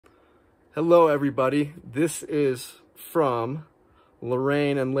Hello, everybody. This is from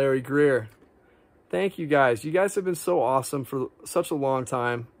Larraine and Larry Greer. Thank you guys. You guys have been so awesome for such a long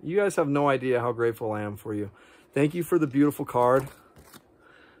time. You guys have no idea how grateful I am for you. Thank you for the beautiful card.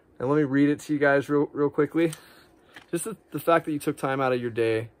 And let me read it to you guys real quickly. Just the fact that you took time out of your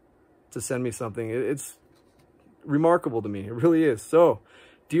day to send me something, it's remarkable to me. It really is. So,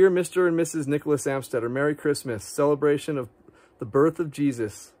 dear Mr. and Mrs. Nikkolas Amstadter, Merry Christmas. Celebration of the birth of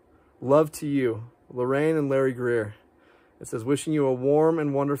Jesus. Love to you, Larraine and Larry Greer. It says, wishing you a warm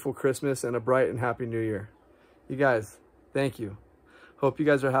and wonderful Christmas and a bright and happy New Year. You guys, thank you. Hope you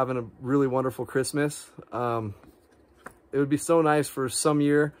guys are having a really wonderful Christmas. It would be so nice for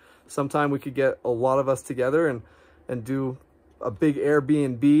sometime we could get a lot of us together and do a big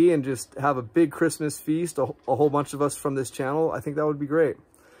Airbnb and just have a big Christmas feast, a whole bunch of us from this channel. I think that would be great.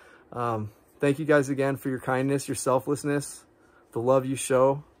 Thank you guys again for your kindness, your selflessness, the love you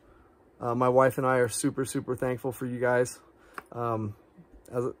show. My wife and I are super, super thankful for you guys.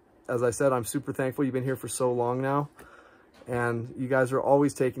 As I said, I'm super thankful you've been here for so long now. And you guys are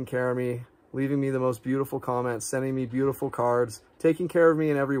always taking care of me, leaving me the most beautiful comments, sending me beautiful cards, taking care of me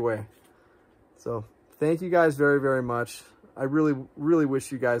in every way. So thank you guys very, very much. I really, really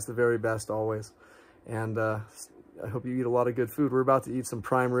wish you guys the very best always. And I hope you eat a lot of good food. We're about to eat some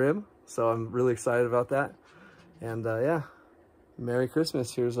prime rib, so I'm really excited about that. And yeah, Merry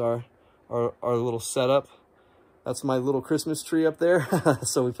Christmas. Here's our little setup. That's my little Christmas tree up there.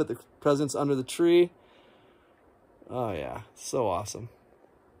 So we put the presents under the tree. Oh yeah, so awesome.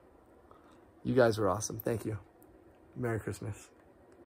 You guys are awesome. Thank you. Merry Christmas.